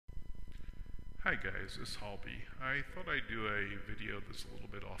Hi guys, it's Halby. I thought I'd do a video that's a little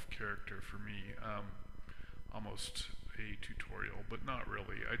bit off character for me, almost a tutorial, but not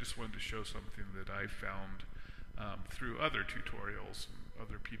really. I just wanted to show something that I found through other tutorials,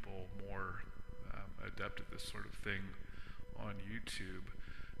 other people more adept at this sort of thing on YouTube.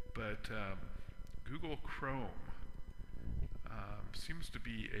 But Google Chrome seems to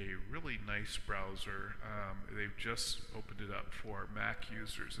be a really nice browser. They've just opened it up for Mac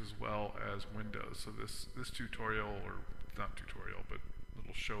users as well as Windows. So this tutorial, or not tutorial, but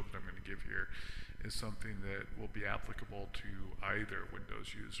little show that I'm going to give here is something that will be applicable to either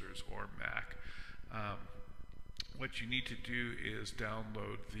Windows users or Mac. What you need to do is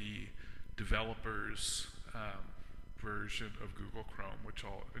download the developers version of Google Chrome, which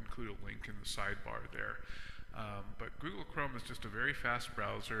I'll include a link in the sidebar there. But Google Chrome is just a very fast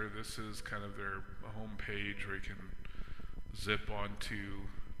browser. This is kind of their home page where you can zip onto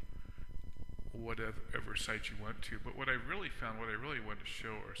whatever site you want to. But what I really want to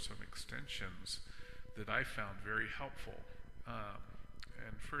show are some extensions that I found very helpful.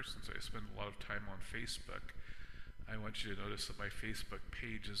 And first, since I spend a lot of time on Facebook, I want you to notice that my Facebook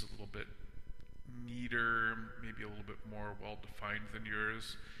page is a little bit neater, maybe a little bit more well-defined than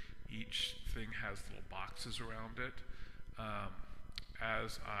yours. Each thing has little boxes around it.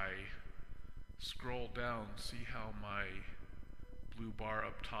 As I scroll down, see how my blue bar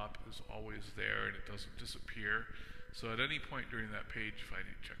up top is always there and it doesn't disappear. So at any point during that page, if I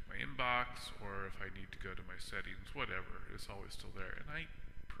need to check my inbox or if I need to go to my settings, whatever, it's always still there. And I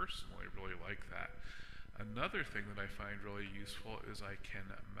personally really like that. Another thing that I find really useful is I can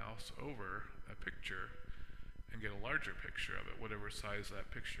mouse over a picture and get a larger picture of it, whatever size that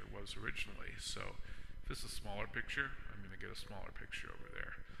picture was originally. So if this is a smaller picture, I'm going to get a smaller picture over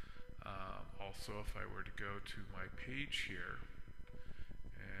there. Also, if I were to go to my page here,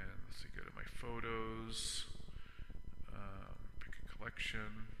 and let's see, go to my photos, pick a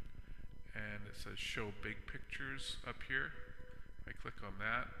collection, and it says show big pictures up here. I click on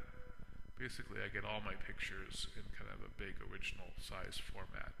that. Basically, I get all my pictures in kind of a big original size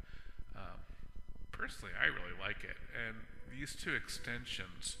format. Personally, I really like it. And these two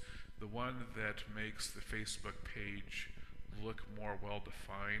extensions, the one that makes the Facebook page look more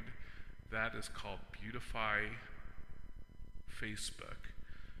well-defined, that is called Beautify Facebook.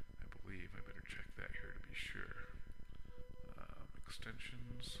 I believe I better check that here to be sure.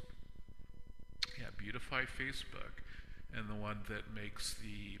 Extensions. Yeah, Beautify Facebook. And the one that makes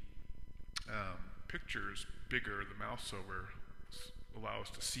the pictures bigger, the mouse over, allow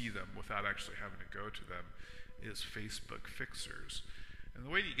us to see them without actually having to go to them, is Facebook Fixers. And the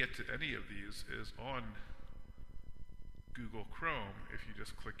way you get to any of these is on Google Chrome. If you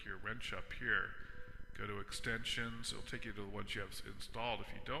just click your wrench up here, go to extensions, it'll take you to the ones you have installed.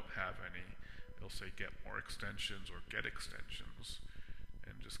 If you don't have any, it'll say get more extensions or get extensions,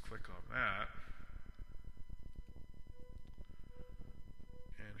 and just click on that.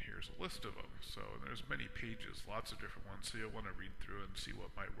 And here's a list of them. So there's many pages, lots of different ones, so you'll want to read through and see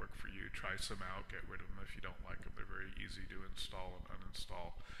what might work for you. Try some out, get rid of them if you don't like them. They're very easy to install and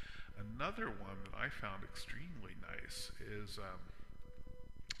uninstall. Another one that I found extremely nice is,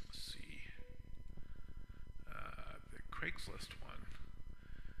 let's see, the Craigslist one.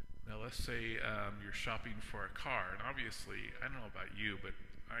 Now let's say you're shopping for a car, and obviously, I don't know about you, but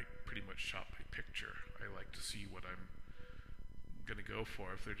I pretty much shop by picture. I like to see what I'm going to go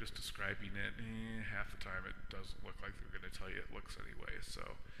for. If they're just describing it, half the time it doesn't look like they're going to tell you it looks anyway. So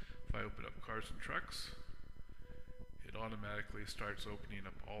if I open up cars and trucks, it automatically starts opening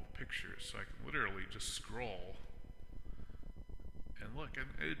up all the pictures, so I can literally just scroll and look. And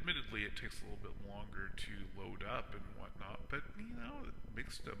admittedly, it takes a little bit longer to load up and whatnot, but you know, it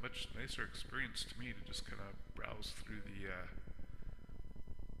makes it a much nicer experience to me to just kind of browse through the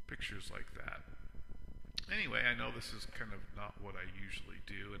pictures like that. Anyway, I know this is kind of not what I usually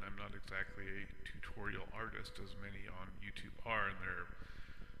do, and I'm not exactly a tutorial artist, as many on YouTube are, and there are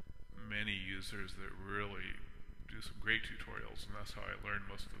many users that really do some great tutorials, and that's how I learn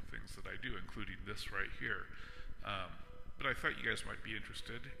most of the things that I do, including this right here. But I thought you guys might be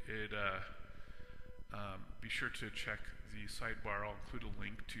interested. Be sure to check the sidebar. I'll include a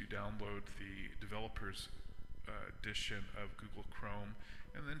link to download the developers edition of Google Chrome,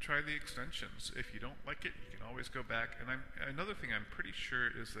 and then try the extensions. If you don't like it, you can always go back. And another thing I'm pretty sure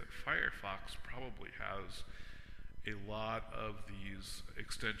is that Firefox probably has a lot of these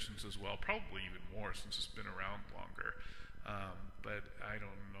extensions as well, probably even more since it's been around longer. But I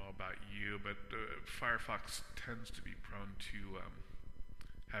don't know about you, but Firefox tends to be prone to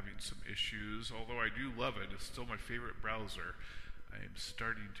having some issues. Although I do love it, it's still my favorite browser. I am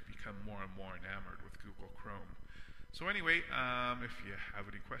starting to become more and more enamored with Google Chrome. So anyway, if you have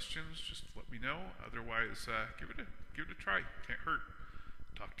any questions, just let me know. Otherwise, give it a try. Can't hurt.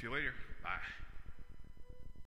 Talk to you later. Bye.